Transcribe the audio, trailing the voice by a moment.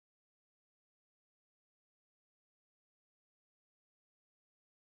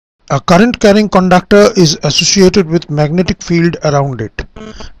A current carrying conductor is associated with magnetic field around it.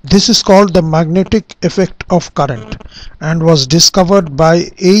 This is called the magnetic effect of current and was discovered by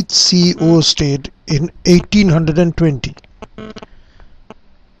H.C. Oersted in 1820.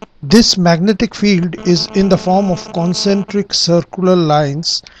 This magnetic field is in the form of concentric circular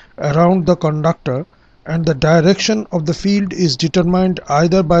lines around the conductor, and the direction of the field is determined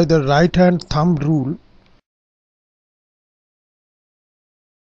either by the right-hand thumb rule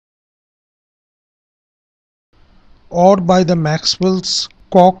or by the Maxwell's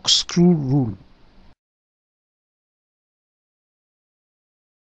corkscrew rule.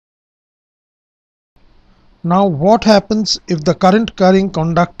 Now, what happens if the current carrying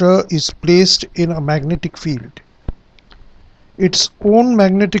conductor is placed in a magnetic field? Its own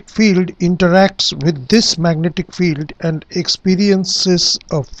magnetic field interacts with this magnetic field and experiences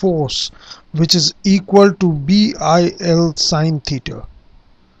a force which is equal to BIL sin theta,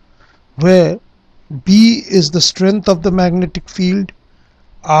 where B is the strength of the magnetic field,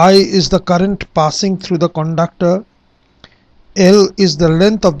 I is the current passing through the conductor, L is the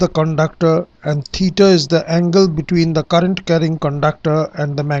length of the conductor, and theta is the angle between the current carrying conductor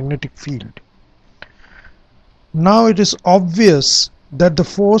and the magnetic field. Now it is obvious that the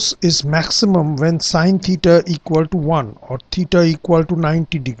force is maximum when sin theta equal to 1 or theta equal to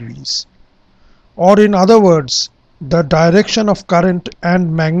 90 degrees. Or in other words, the direction of current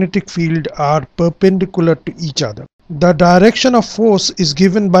and magnetic field are perpendicular to each other. The direction of force is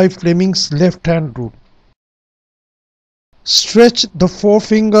given by Fleming's left-hand rule. Stretch the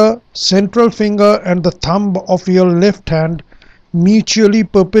forefinger, central finger and the thumb of your left hand mutually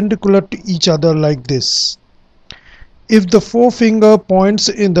perpendicular to each other like this. If the forefinger points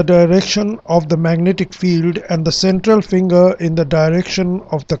in the direction of the magnetic field and the central finger in the direction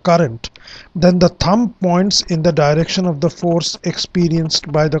of the current, then the thumb points in the direction of the force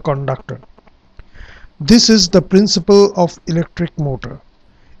experienced by the conductor. This is the principle of electric motor.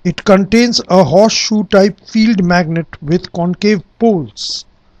 It contains a horseshoe type field magnet with concave poles,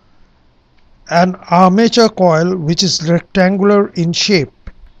 an armature coil which is rectangular in shape.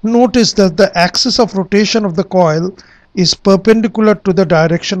 Notice that the axis of rotation of the coil is perpendicular to the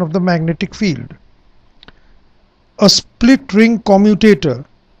direction of the magnetic field. A split ring commutator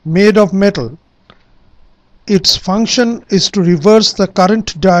made of metal, its function is to reverse the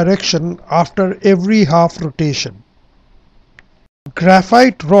current direction after every half rotation.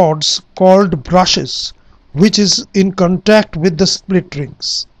 Graphite rods called brushes, which is in contact with the split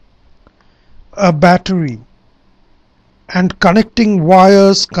rings, a battery, and connecting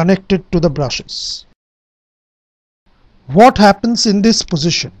wires connected to the brushes. What happens in this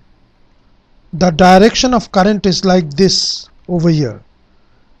position? The direction of current is like this over here.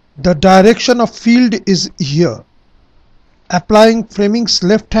 The direction of field is here. Applying Fleming's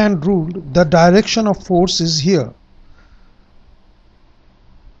left-hand rule, the direction of force is here.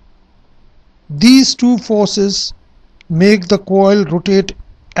 These two forces make the coil rotate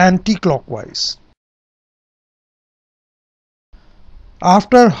anti-clockwise.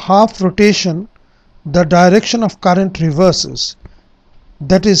 After half rotation, the direction of current reverses.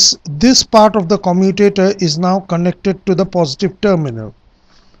 That is, this part of the commutator is now connected to the positive terminal.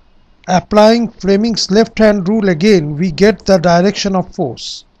 Applying Fleming's left-hand rule again, we get the direction of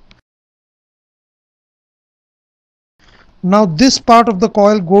force. Now this part of the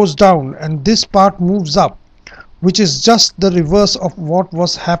coil goes down and this part moves up, which is just the reverse of what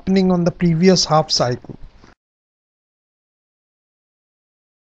was happening on the previous half cycle.